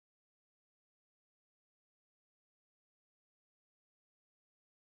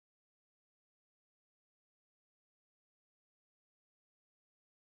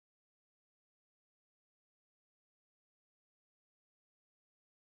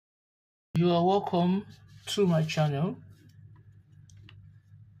You are welcome to my channel.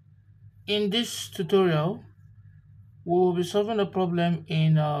 In this tutorial, we will be solving a problem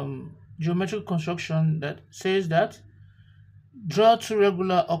in geometric construction that says that draw two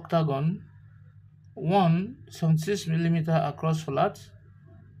regular octagon, one 76mm across flat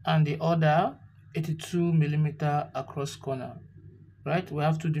and the other 82mm across corner. Right? We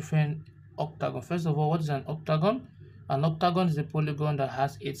have two different octagon. First of all, what is an octagon? An octagon is a polygon that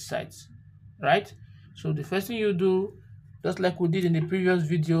has 8 sides, right? So the first thing you do, just like we did in the previous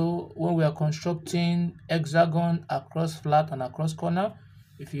video when we are constructing hexagon across flat and across corner,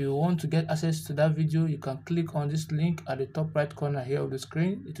 if you want to get access to that video, you can click on this link at the top right corner here of the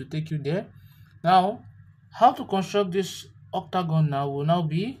screen. It will take you there. Now, how to construct this octagon now will now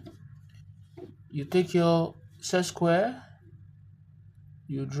be, you take your set square,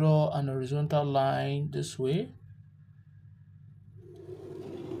 you draw an horizontal line this way.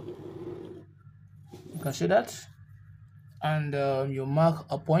 You can see that, and you mark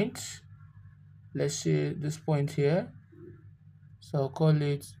a point. Let's say this point here, so I'll call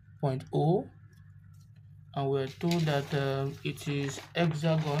it point O, and we're told that it is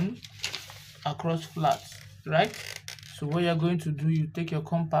hexagon across flat, right? So what you're going to do, you take your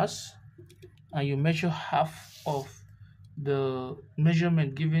compass and you measure half of the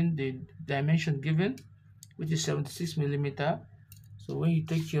measurement given, the dimension given, which is 76mm. So when you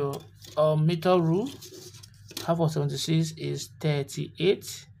take your meter rule, half of 76 is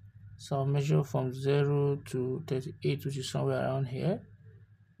 38. So I'll measure from 0 to 38, which is somewhere around here.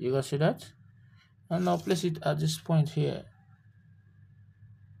 You guys see that? And I'll place it at this point here.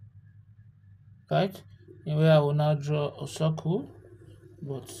 Right? And where I will now draw a circle,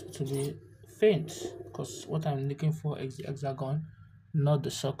 but to be faint, because what I'm looking for is the hexagon, not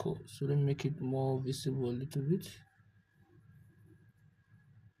the circle. So let me make it more visible a little bit.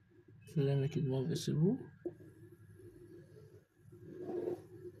 So let me make it more visible.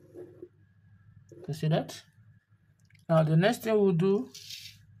 You see that? Now the next thing we'll do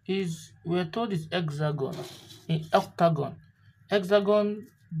is, we're told it's hexagon. In octagon, hexagon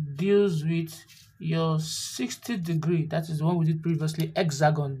deals with your 60-degree, that is the one we did previously.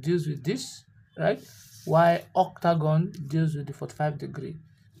 Hexagon deals with this, right? While octagon deals with the 45-degree.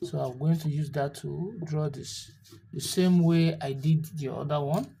 So I'm going to use that to draw this the same way I did the other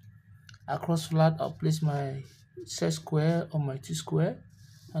one. Across flat, I'll place my set square on my T-square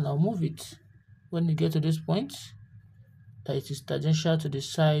and I'll move it. When you get to this point, that it is tangential to the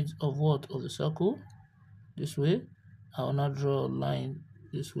sides of what? Of the circle, this way. I will now draw a line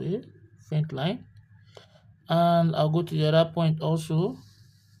this way, faint line, and I'll go to the other point also.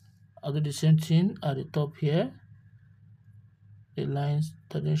 I'll do the same thing at the top here, the lines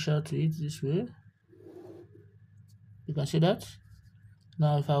tangential to it this way. You can see that.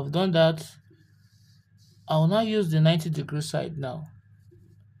 Now if I've done that, I will now use the 90-degree side now,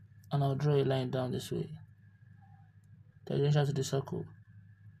 and I'll draw a line down this way, tangential to the circle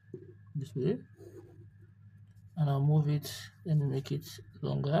this way, and I'll move it. Let me make it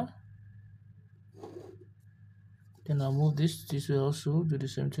longer. Then I'll move this way also, do the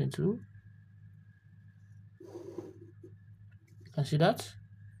same thing too. You can see that.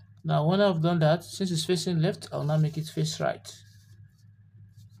 Now when I've done that, since it's facing left, I'll now make it face right.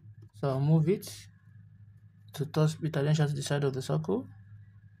 So I'll move it to touch the tangential to the side of the circle.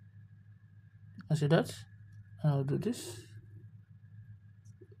 You can see that. And I'll do this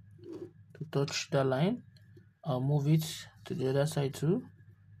to touch that line. I'll move it to the other side too,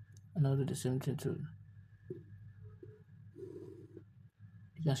 and I'll do the same thing too.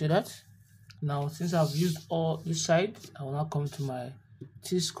 You can see that. Now since I've used all this side, I will now come to my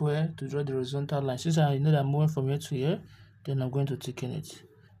T-square to draw the horizontal line. Since I know that I'm moving from here to here, then I'm going to thicken it,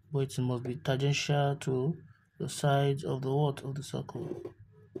 but it must be tangential to the sides of the what? Of the circle.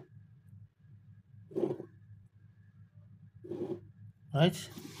 Right?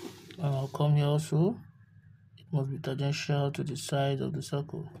 And I'll come here also. It must be tangential to the side of the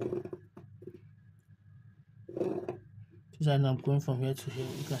circle. Since I know I'm going from here to here,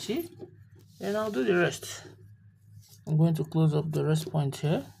 you can see. And I'll do the rest. I'm going to close up the rest point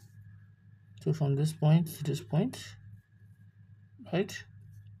here. So from this point to this point, right?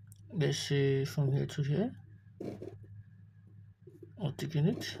 Let's say from here to here. I'll thicken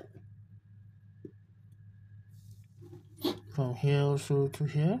it. From here also to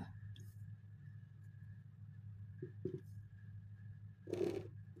here.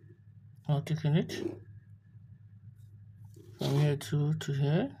 I'll thicken it. From here to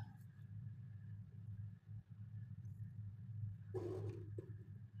here.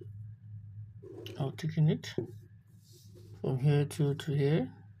 I'll thicken it. From here to here.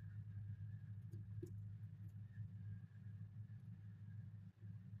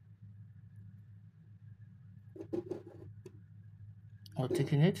 Or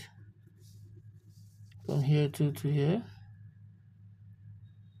taking it from here to here.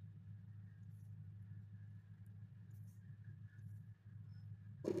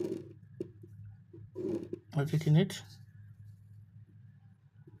 Or taking it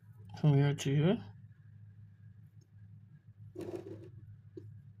from here to here.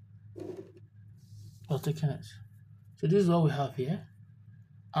 Or taking it. So this is what we have here,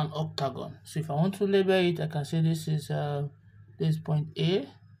 an octagon. So if I want to label it, I can say this is point A,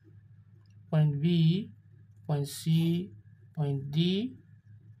 point B, point C, point D,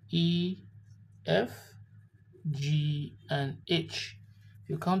 E, F, G, and H. If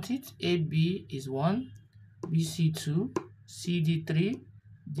you count it, AB is 1, BC 2, CD 3,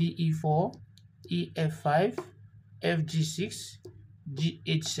 DE 4, EF 5, FG 6,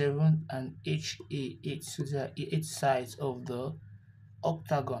 GH 7, and HA 8. So there are 8 sides of the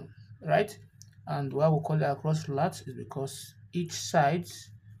octagon, right? And why we call it across flat is because each side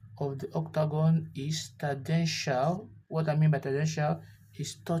of the octagon is tangential. What I mean by tangential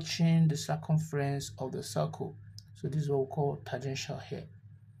is touching the circumference of the circle. So this is what we call tangential here.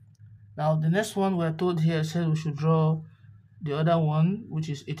 Now the next one we're told here says we should draw the other one, which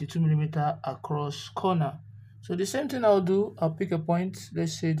is 82mm across corner. So the same thing I'll do, I'll pick a point.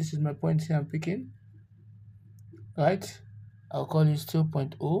 Let's say this is my point here I'm picking, right? I'll call it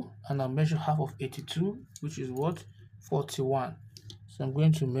 2.0 and I'll measure half of 82, which is what? 41. So I'm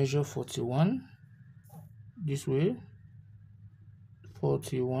going to measure 41 this way,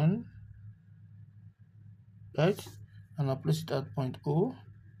 41, right? And I'll place it at point O.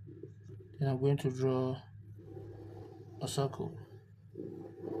 Then I'm going to draw a circle.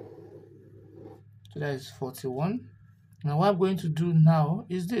 So that is 41. Now what I'm going to do now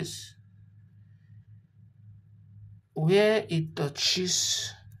is this. Where it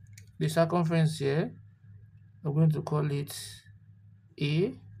touches the circumference here, I'm going to call it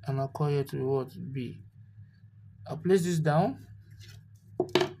A, and I'll call it what? B. I'll place this down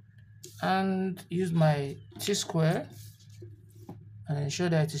and use my T-square and ensure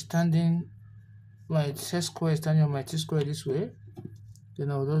that it is standing, my Z-square is standing on my T-square this way. Then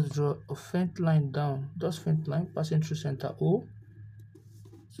I'll just draw a faint line down, just faint line passing through center O.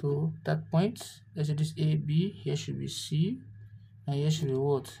 So that point, let's say this A, B, here should be C, and here should be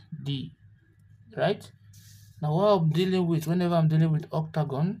what? D, right? Now what I'm dealing with, whenever I'm dealing with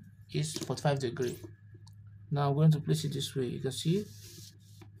octagon, is 45 degrees. Now I'm going to place it this way. You can see,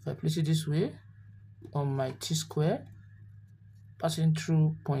 if I place it this way on my T-square, passing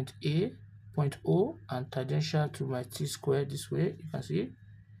through point A, point O, and tangential to my T-square this way, you can see,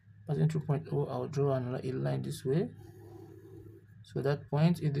 passing through point O, I'll draw a line this way. So that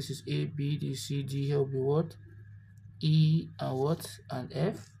point, if this is A, B, D, C, D, here will be what? E and what? And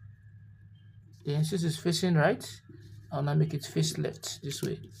F. Then since it's facing right, I'll now make it face left this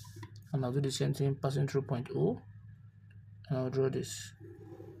way. And I'll do the same thing passing through point O. And I'll draw this.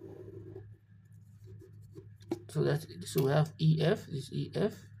 So we have EF, this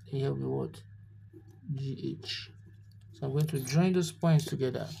EF, and here will be what? GH. So I'm going to join those points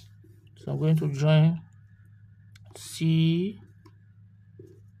together. So I'm going to join C,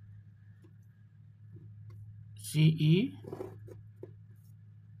 CE,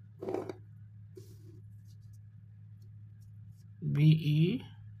 BE,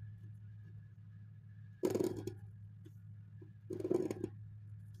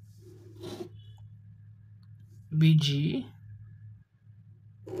 BG,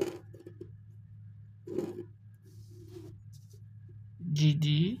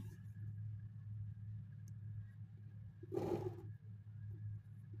 GD,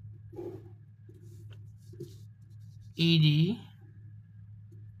 ED,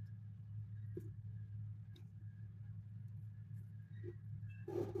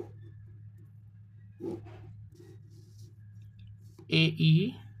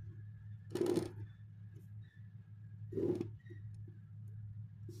 AE,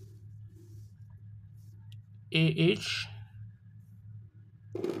 AH,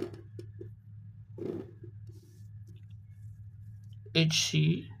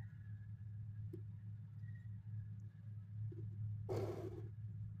 HC,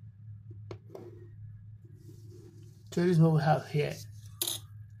 so this is what we have here.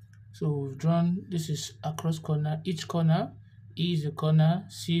 So we've drawn, this is across corner, each corner, E is a corner,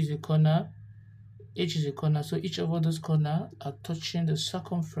 C is a corner, H is a corner. So each of those corners are touching the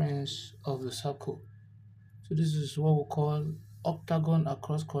circumference of the circle. So this is what we call octagon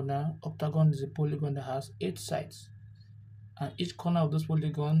across corner. Octagon is a polygon that has 8 sides, and each corner of those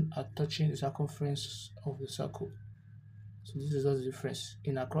polygons are touching the circumference of the circle. So this is just the difference.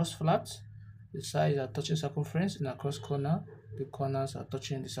 In across flat, the sides are touching circumference. In across corner, the corners are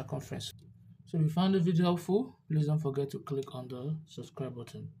touching the circumference. So if you found the video helpful, please don't forget to click on the subscribe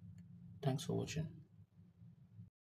button. Thanks for watching.